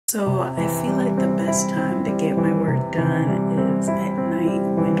So I feel like the best time to get my work done is at night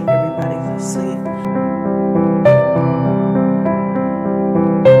when everybody's asleep.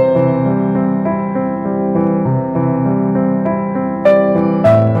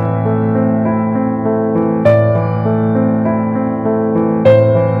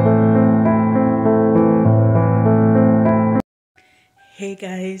 Hey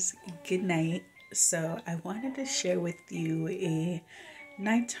guys, good night. So I wanted to share with you a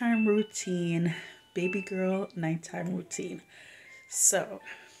nighttime routine, baby girl nighttime routine. So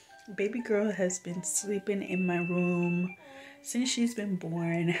baby girl has been sleeping in my room since she's been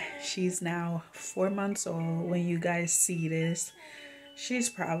born. She's now 4 months old. When you guys see this, she's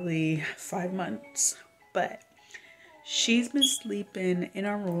probably 5 months, but she's been sleeping in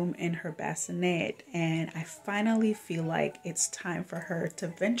our room in her bassinet, and I finally feel like it's time for her to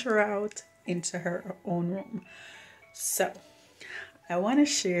venture out into her own room. So I want to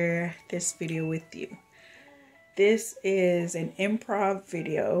share this video with you. This is an improv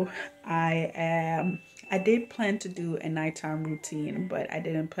video. I did plan to do a nighttime routine, but I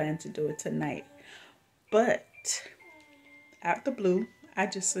didn't plan to do it tonight. But out the blue, I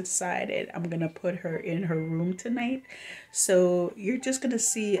just decided I'm gonna put her in her room tonight. So you're just gonna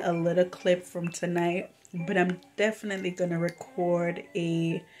see a little clip from tonight, but I'm definitely gonna record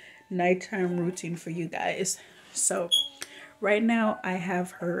a nighttime routine for you guys. So right now I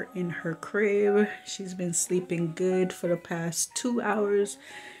have her in her crib. She's been sleeping good for the past 2 hours.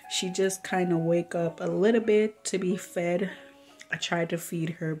 She just kind of wake up a little bit to be fed. I tried to feed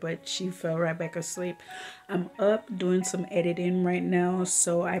her, but she fell right back asleep. I'm up doing some editing right now,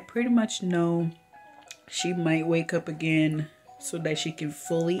 so I pretty much know she might wake up again so that she can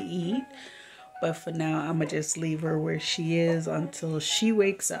fully eat. But for now, I'm gonna just leave her where she is until she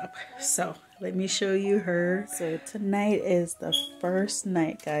wakes up. So let me show you her. So tonight is the first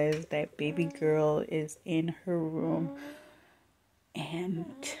night, guys, that baby girl is in her room, and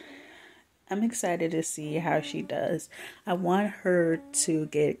I'm excited to see how she does. I want her to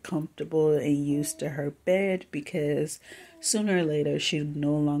get comfortable and used to her bed, because sooner or later she'll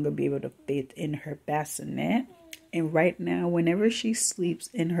no longer be able to fit in her bassinet. And right now, whenever she sleeps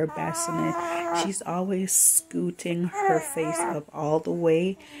in her bassinet, she's always scooting her face up all the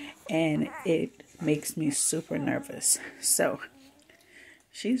way, and it makes me super nervous. So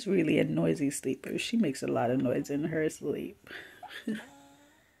she's really a noisy sleeper. She makes a lot of noise in her sleep.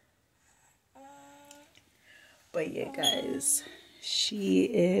 But yeah, guys, she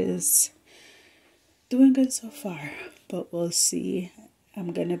is doing good so far, but we'll see.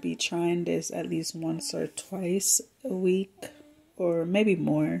 I'm gonna be trying this at least once or twice a week, or maybe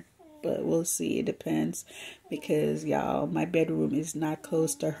more, but we'll see. It depends, because y'all, my bedroom is not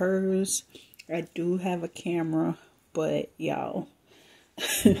close to hers. I do have a camera, but y'all,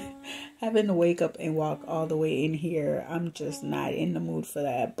 having to wake up and walk all the way in here, I'm just not in the mood for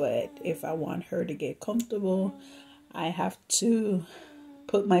that. But if I want her to get comfortable, I have to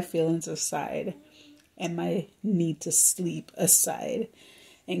put my feelings aside and my need to sleep aside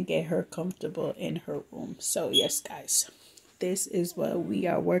and get her comfortable in her room. So yes, guys, this is what we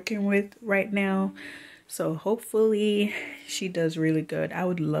are working with right now. So hopefully she does really good. I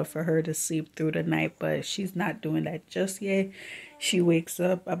would love for her to sleep through the night, but she's not doing that just yet. She wakes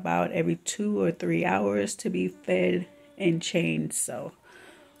up about every 2 or 3 hours to be fed and changed. So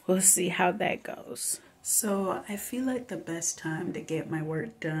we'll see how that goes. So I feel like the best time to get my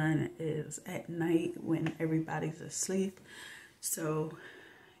work done is at night when everybody's asleep. So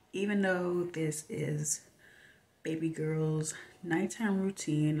even though this is baby girl's nighttime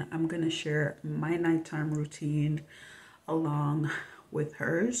routine, I'm gonna share my nighttime routine along with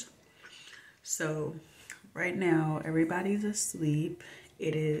hers. So right now everybody's asleep.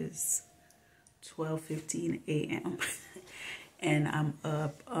 It is 12:15 a.m. and I'm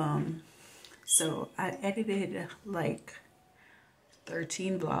up. So I edited like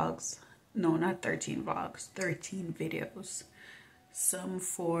 13 vlogs. No, not 13 vlogs, 13 videos. Some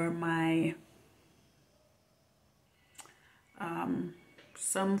for my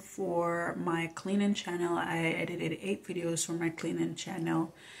cleaning channel. I edited 8 videos for my cleaning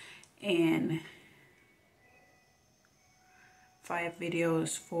channel, and 5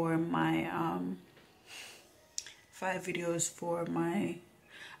 videos for my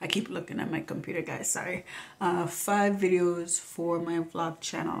I keep looking at my computer, guys, sorry. 5 videos for my vlog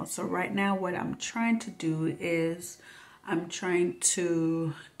channel. So right now what I'm trying to do is I'm trying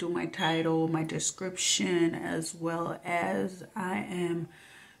to do my title, my description, as well as I am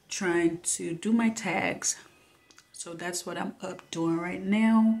trying to do my tags. So that's what I'm up doing right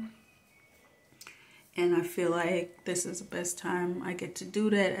now. And I feel like this is the best time I get to do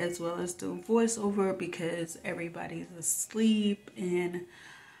that, as well as do voiceover, because everybody's asleep and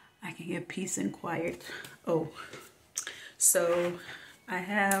I can get peace and quiet. Oh, so I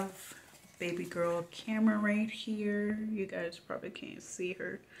have baby girl camera right here. You guys probably can't see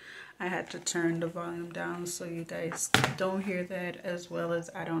her. I had to turn the volume down so you guys don't hear that, as well as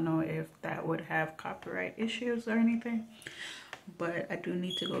I don't know if that would have copyright issues or anything. But I do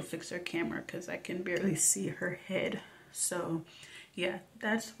need to go fix her camera because I can barely see her head. So yeah,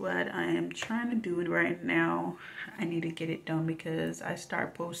 that's what I am trying to do right now. I need to get it done because I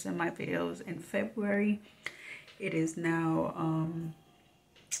start posting my videos in February. It is now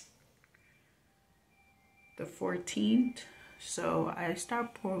the 14th. So I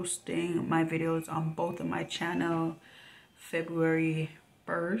start posting my videos on both of my channel February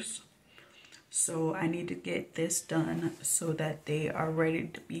 1st. So I need to get this done so that they are ready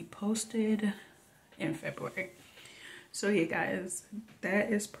to be posted in February. So yeah, guys,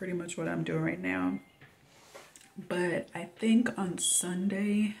 that is pretty much what I'm doing right now. But I think on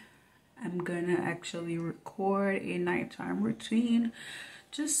Sunday, I'm gonna actually record a nighttime routine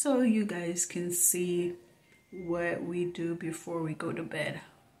just so you guys can see what we do before we go to bed.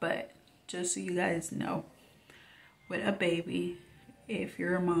 But just so you guys know, with a baby, if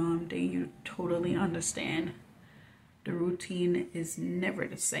you're a mom, then you totally understand. The routine is never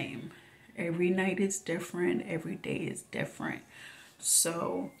the same. Every night is different. Every day is different.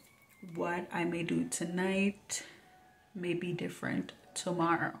 So what I may do tonight may be different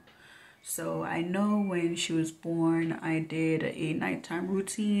tomorrow. So I know when she was born, I did a nighttime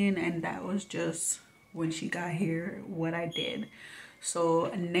routine, and that was just when she got here what I did.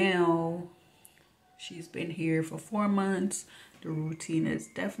 So now she's been here for 4 months. The routine is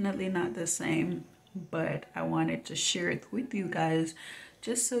definitely not the same, but I wanted to share it with you guys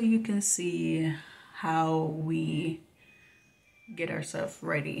just so you can see how we get ourselves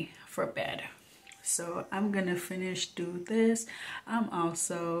ready for bed. So I'm gonna do this. I'm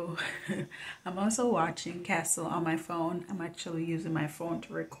also watching Castle on my phone. I'm actually using my phone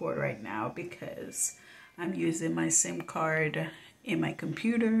to record right now because I'm using my SIM card in my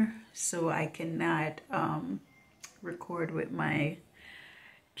computer, so I cannot record with my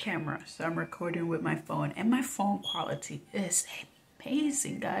camera. So I'm recording with my phone, and my phone quality is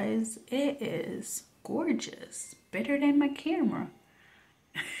amazing, guys. It is gorgeous, better than my camera.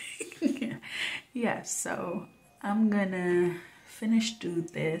 Yeah, so I'm gonna do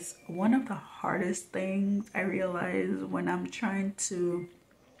this. One of the hardest things I realize when I'm trying to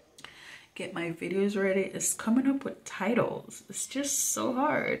get my videos ready is coming up with titles. It's just so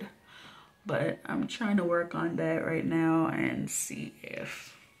hard, but I'm trying to work on that right now and see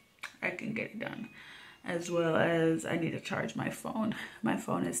if I can get it done. As well as I need to charge my phone. My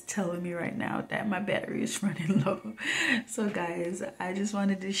phone is telling me right now that my battery is running low. So guys, I just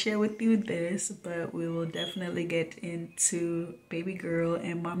wanted to share with you this, but we will definitely get into baby girl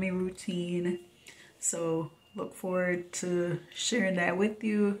and mommy routine. So look forward to sharing that with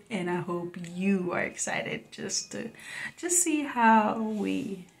you, and I hope you are excited just to see how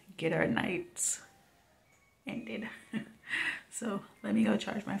we get our nights ended. So let me go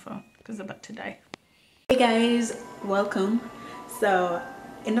charge my phone because I'm about to die. Hey guys, welcome. So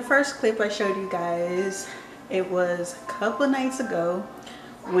in the first clip I showed you guys, it was a couple nights ago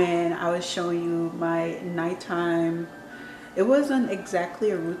when I was showing you my nighttime. It wasn't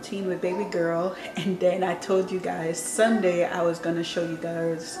exactly a routine with baby girl, and then I told you guys Sunday I was going to show you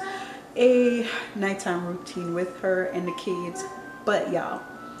guys a nighttime routine with her and the kids. But y'all,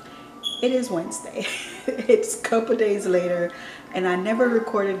 it is Wednesday. It's a couple days later, and I never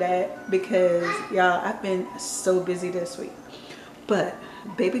recorded that because y'all, I've been so busy this week. But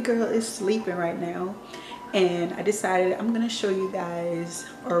baby girl is sleeping right now, and I decided I'm gonna show you guys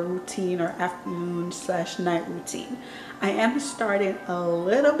our routine, our afternoon / night routine. I am starting a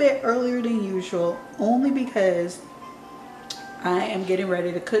little bit earlier than usual, only because I am getting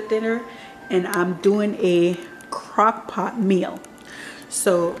ready to cook dinner, and I'm doing a crock pot meal.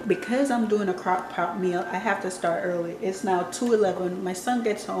 So because I'm doing a crock pot meal, I have to start early. It's now 2:11. My son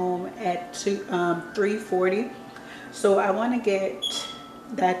gets home at 3:40. So I want to get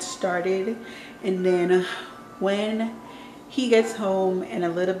that started, and then when he gets home and a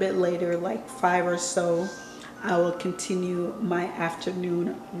little bit later, like 5 or so, I will continue my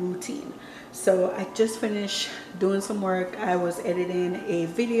afternoon routine. So I just finished doing some work. I was editing a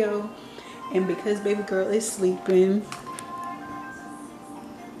video, and because baby girl is sleeping,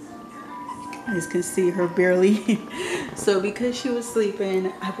 As you can see, her barely. So because she was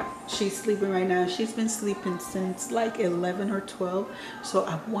sleeping, she's sleeping right now. She's been sleeping since like 11 or 12. So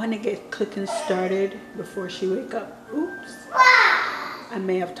I want to get cooking started before she wake up. Oops. I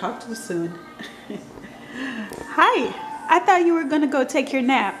may have talked too soon. Hi. I thought you were going to go take your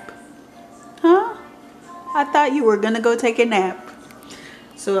nap. Huh? I thought you were going to go take a nap.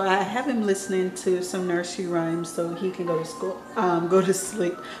 So I have him listening to some nursery rhymes so he can go to school, go to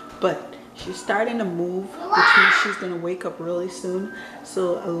sleep. But she's starting to move, which means she's gonna wake up really soon.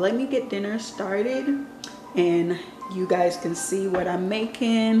 So let me get dinner started, and you guys can see what I'm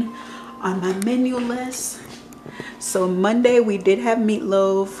making on my menu list. So Monday we did have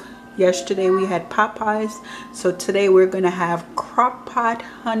meatloaf. Yesterday we had pot pies. So today we're gonna have crock pot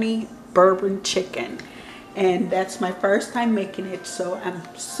honey bourbon chicken. And that's my first time making it, so I'm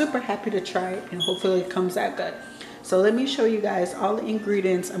super happy to try it, and hopefully it comes out good. So let me show you guys all the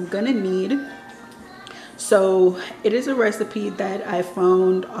ingredients I'm gonna need. So it is a recipe that I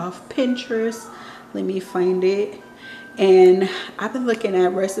found off Pinterest. Let me find it. And I've been looking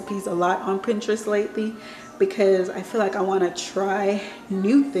at recipes a lot on Pinterest lately because I feel like I want to try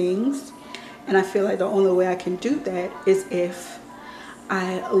new things, and I feel like the only way I can do that is if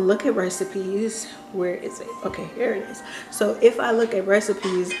I look at recipes. Where is it? Okay, here it is. So if I look at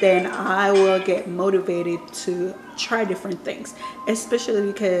recipes, then I will get motivated to try different things, especially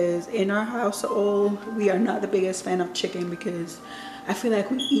because in our household we are not the biggest fan of chicken, because I feel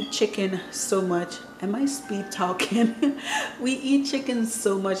like we eat chicken so much. Am I speed talking? We eat chicken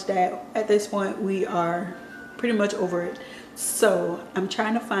so much that at this point we are pretty much over it. So I'm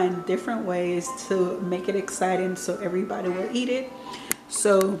trying to find different ways to make it exciting so everybody will eat it.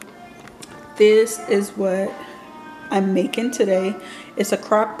 So this is what I'm making today. It's a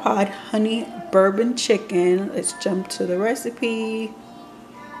crock pot honey bourbon chicken. Let's jump to the recipe.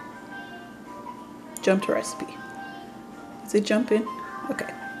 Jump to recipe. Is it jumping?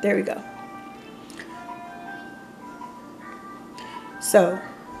 Okay, there we go. So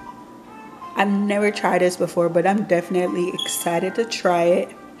I've never tried this before, but I'm definitely excited to try it.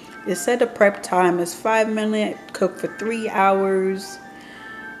 It said the prep time is 5 minutes, cook for 3 hours.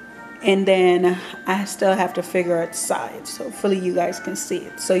 And then I still have to figure out sides, so hopefully you guys can see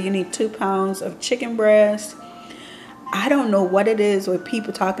it. So you need 2 pounds of chicken breast. I don't know what it is with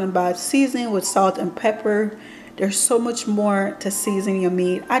people talking about seasoning with salt and pepper. There's so much more to season your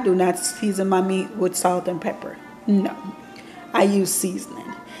meat. I do not season my meat with salt and pepper. No, I use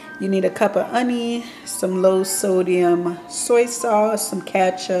seasoning. You need a cup of onion, some low sodium soy sauce, some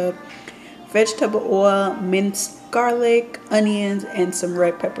ketchup, vegetable oil, minced garlic, onions, and some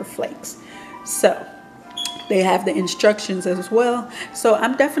red pepper flakes. So they have the instructions as well. So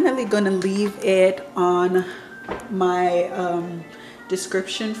I'm definitely going to leave it on my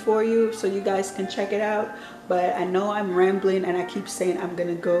description for you so you guys can check it out. But I know I'm rambling and I keep saying I'm going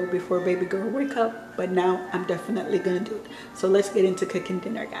to go before baby girl wake up, but now I'm definitely going to do it. So let's get into cooking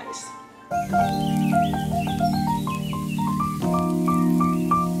dinner, guys.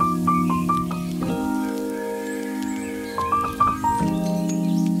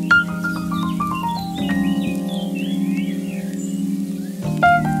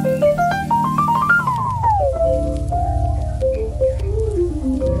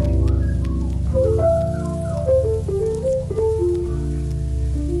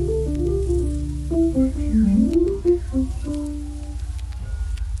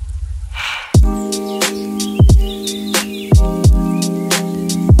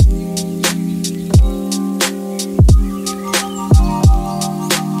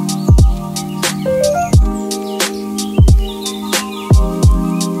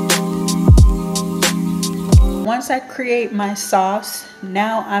 Once I create my sauce,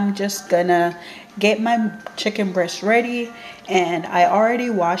 now I'm just gonna get my chicken breast ready, and I already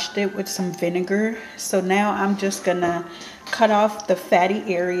washed it with some vinegar. So now I'm just gonna cut off the fatty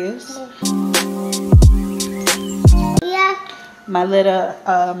areas. Yeah. My little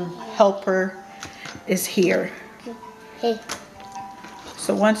helper is here. Hey.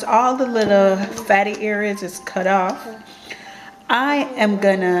 So once all the little fatty areas is cut off, I am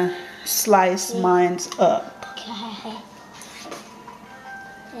gonna slice mine up.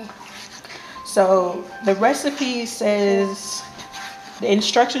 So the recipe says, the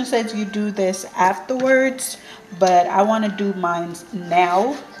instruction says you do this afterwards, but I want to do mine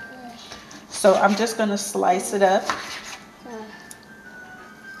now. So I'm just going to slice it up.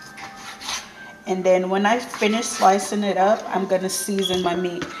 And then when I finish slicing it up, I'm going to season my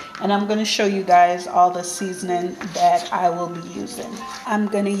meat. And I'm going to show you guys all the seasoning that I will be using. I'm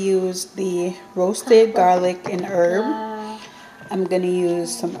going to use the roasted garlic and herb, I'm gonna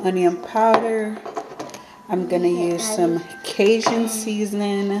use some onion powder. I'm gonna use some Cajun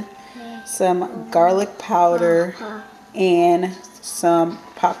seasoning, some garlic powder, and some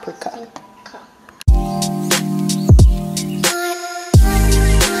paprika.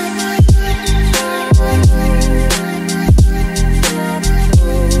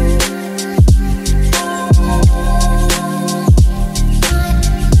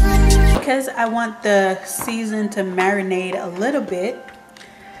 Because I want the season to marinate a little bit,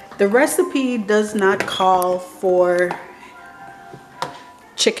 the recipe does not call for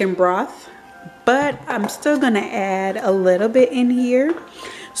chicken broth, but I'm still gonna add a little bit in here.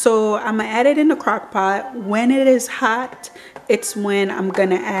 So I'm gonna add it in the crock pot. When it is hot, it's when I'm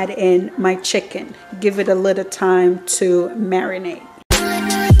gonna add in my chicken. Give it a little time to marinate.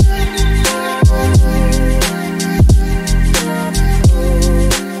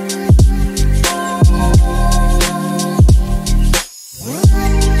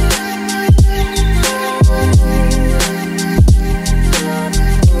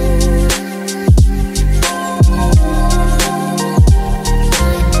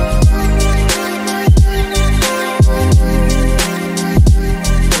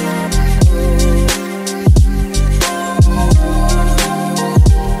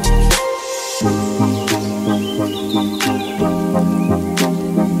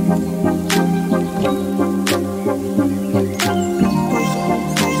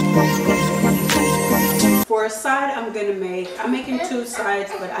 For a side, I'm making two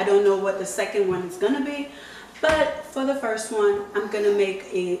sides, but I don't know what the second one is gonna be. But for the first one, I'm gonna make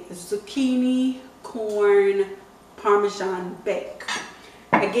a zucchini corn parmesan bake.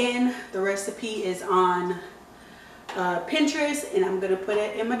 Again, the recipe is on Pinterest, and I'm gonna put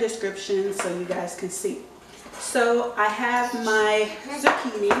it in my description so you guys can see. So I have my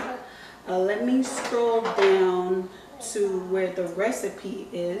zucchini. Let me scroll down to where the recipe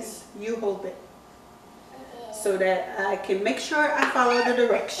is. You hold it so that I can make sure I follow the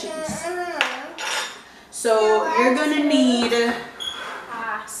directions. So you're gonna need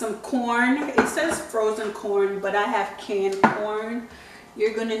some corn. It says frozen corn, but I have canned corn.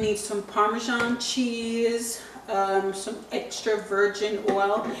 You're gonna need some Parmesan cheese, some extra virgin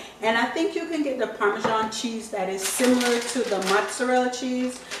oil, and I think you can get the Parmesan cheese that is similar to the mozzarella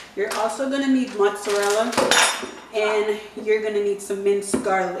cheese. You're also gonna need mozzarella, and you're gonna need some minced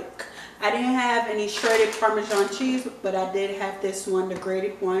garlic. I didn't have any shredded Parmesan cheese, but I did have this one, the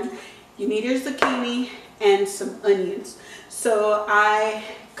grated one. You need your zucchini and some onions. So I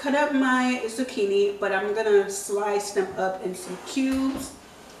cut up my zucchini, but I'm gonna slice them up in some cubes.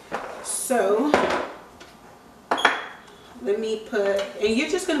 So let me put, and you're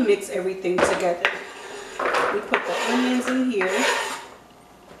just gonna mix everything together. We put the onions in here.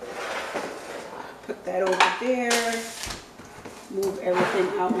 Put that over there. Move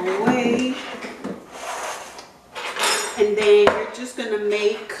everything out my way. And then you're just gonna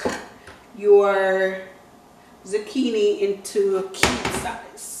make your zucchini into a cube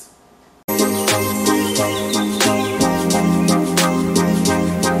size.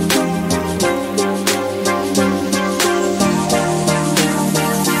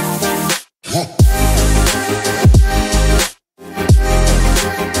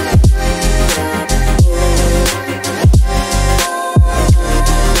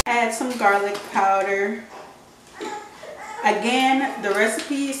 Add some garlic powder. Again, the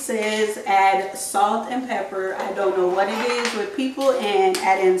recipe says add salt and pepper. I don't know what it is with people and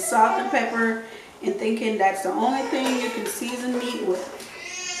adding salt and pepper and thinking that's the only thing you can season meat with.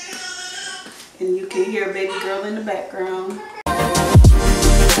 And you can hear a baby girl in the background.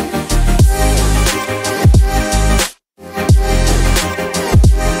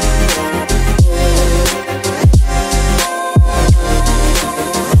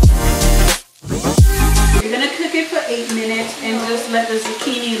 And just let the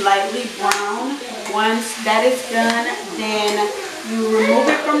zucchini lightly brown. Once that is done, then you remove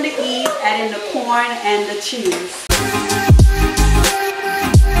it from the heat, add in the corn and the cheese.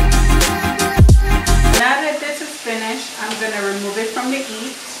 Now that this is finished, I'm going to remove it from the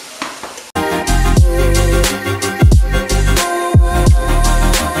heat.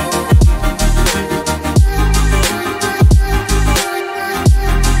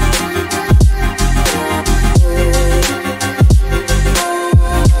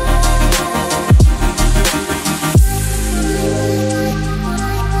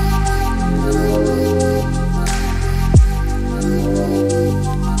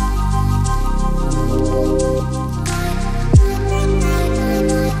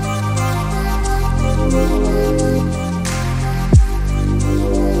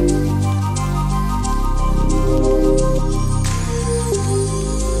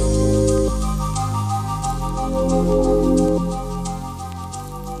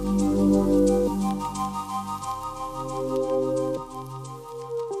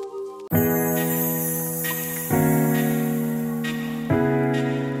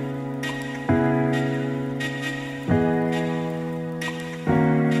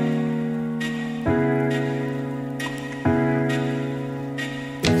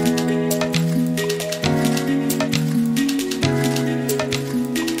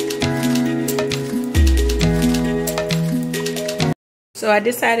 I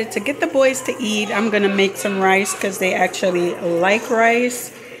decided to get the boys to eat. I'm going to make some rice because they actually like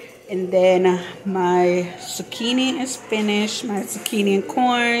rice. And then my zucchini is finished, my zucchini and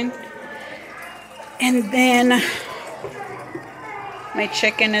corn. And then my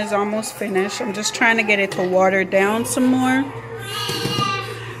chicken is almost finished. I'm just trying to get it to water down some more.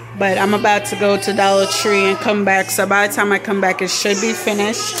 But I'm about to go to Dollar Tree and come back. So by the time I come back, it should be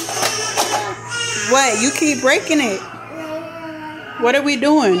finished. What? You keep breaking it. What are we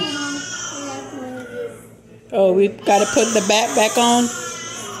doing? Oh, we got to put the bat back on.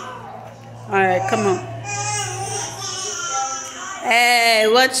 All right, come on. Hey,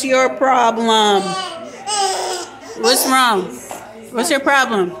 what's your problem? What's wrong? What's your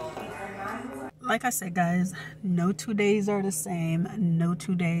problem? Like I said, guys, no 2 days are the same. No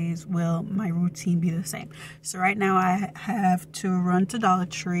 2 days will my routine be the same. So right now I have to run to Dollar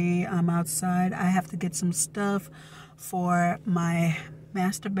Tree. I'm outside. I have to get some stuff for my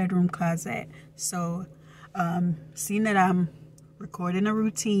master bedroom closet. So seeing that I'm recording a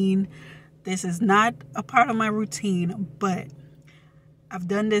routine, this is not a part of my routine, but I've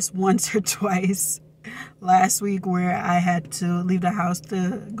done this once or twice last week where I had to leave the house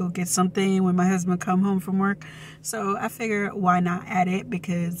to go get something when my husband come home from work. So I figured why not add it,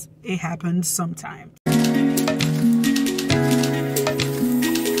 because it happens sometimes.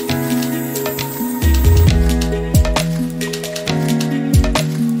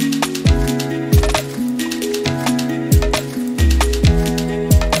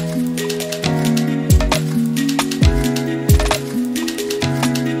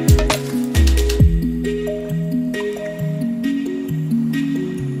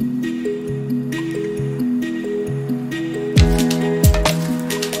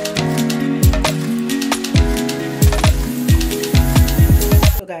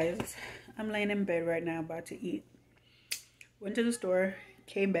 Guys, I'm laying in bed right now about to eat. Went to the store,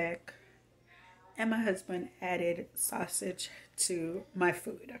 came back, and my husband added sausage to my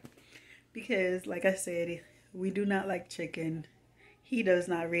food because, like I said, we do not like chicken. He does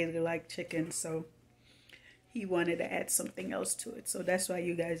not really like chicken, so he wanted to add something else to it. So that's why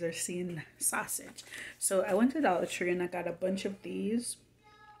you guys are seeing sausage. So I went to Dollar Tree and I got a bunch of these.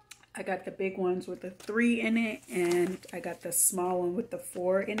 I got the big ones with the 3 in it, and I got the small one with the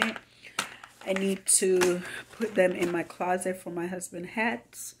 4 in it. I need to put them in my closet for my husband's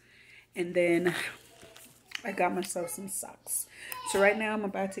hats. And then I got myself some socks. So right now I'm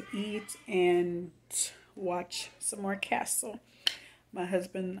about to eat and watch some more Castle. My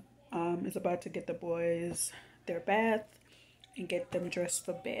husband is about to get the boys their bath and get them dressed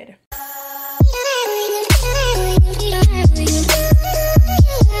for bed.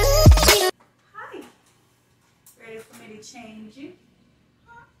 Hi. Ready for me to change you?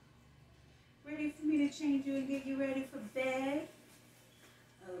 Huh? Ready for me to change you and get you ready for bed?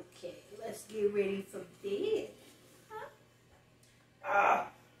 Okay, let's get ready for bed. Huh? Ah,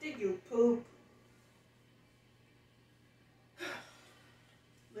 did you poop?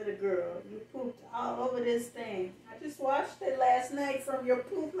 Little girl, you pooped all over this thing. I just washed it last night from your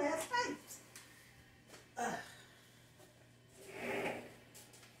poop last night.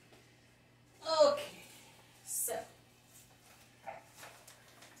 Okay, so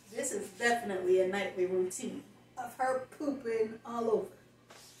this is definitely a nightly routine of her pooping all over.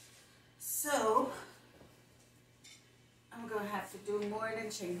 So I'm gonna have to do more than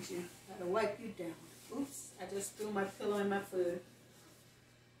change you. Gotta wipe you down. Oops, I just threw my pillow in my food.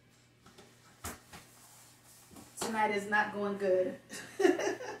 Tonight is not going good.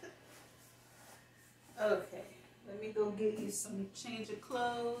 Okay, let me go get you some change of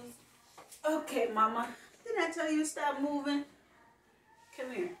clothes. Okay, Mama. Didn't I tell you to stop moving?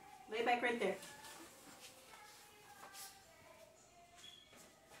 Come here. Lay back right there.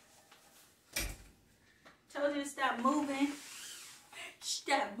 Told you to stop moving.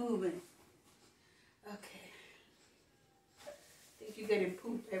 Stop moving. Okay. I think you're getting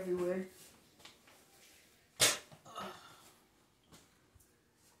poop everywhere.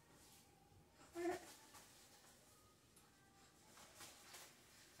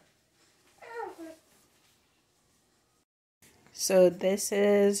 So this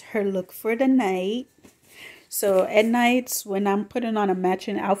is her look for the night. So at nights when I'm putting on a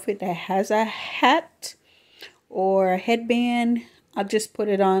matching outfit that has a hat or a headband, I'll just put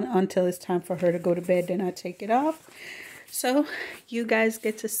it on until it's time for her to go to bed. Then I take it off. So you guys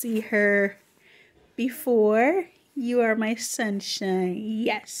get to see her before. You are my sunshine.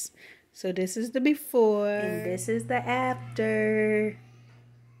 Yes. So this is the before and this is the after.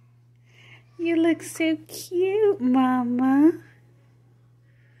 You look so cute, Mama.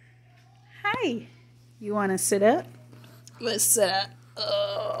 Hi. You want to sit up? Let's sit up.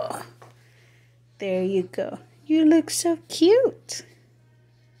 Oh, there you go. You look so cute.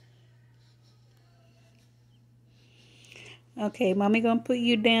 Okay, mommy gonna put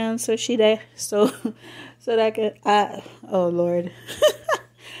you down so that I can oh Lord.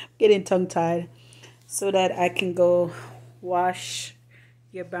 Getting tongue tied. So that I can go wash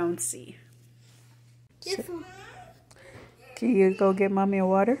your bouncy. So, can you go get mommy a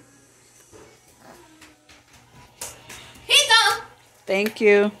water? Here you go. Thank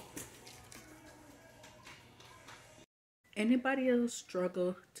you. Anybody else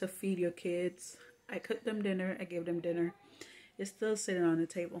struggle to feed your kids? I cooked them dinner. I gave them dinner. It's still sitting on the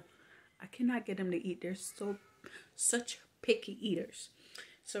table. I cannot get them to eat. They're such picky eaters.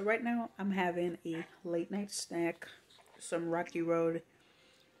 So right now I'm having a late night snack. Some Rocky Road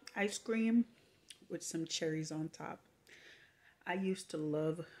ice cream with some cherries on top. I used to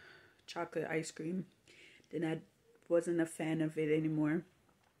love chocolate ice cream. Then I wasn't a fan of it anymore.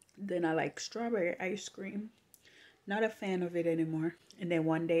 Then I like strawberry ice cream. Not a fan of it anymore. And then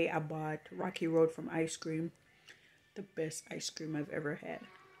one day I bought Rocky Road from ice cream. The best ice cream I've ever had.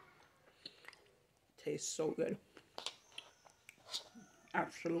 Tastes so good.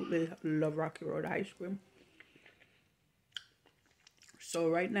 Absolutely love Rocky Road ice cream. So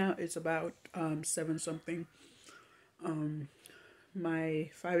right now it's about 7 something. My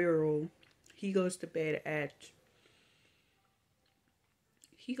 5-year-old, he goes to bed at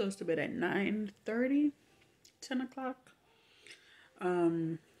 9:30, 10 o'clock.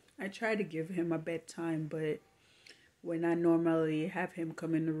 I try to give him a bedtime, but when I normally have him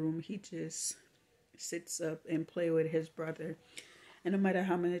come in the room, he just sits up and play with his brother. And no matter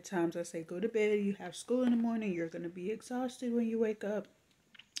how many times I say, go to bed, you have school in the morning, you're going to be exhausted when you wake up,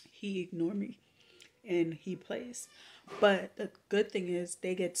 he ignores me and he plays. But the good thing is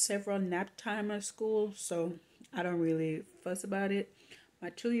they get several nap time at school, so I don't really fuss about it. My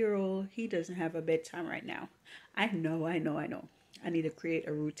 2-year-old, he doesn't have a bedtime right now. I know. I need to create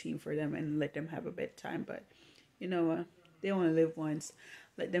a routine for them and let them have a bedtime, but you know what? They only live once.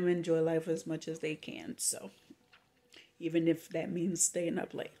 Let them enjoy life as much as they can. So even if that means staying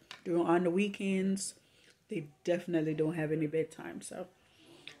up late. On the weekends, they definitely don't have any bedtime. So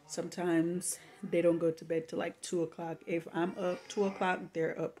sometimes they don't go to bed till like 2 o'clock. If I'm up 2 o'clock,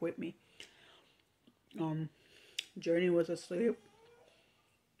 they're up with me. Journey was asleep.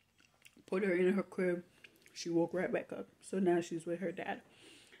 Put her in her crib. She woke right back up. So now she's with her dad.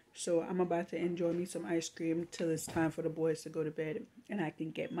 So I'm about to enjoy me some ice cream till it's time for the boys to go to bed. And I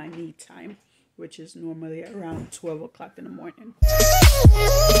can get my me time, which is normally around 12 o'clock in the morning.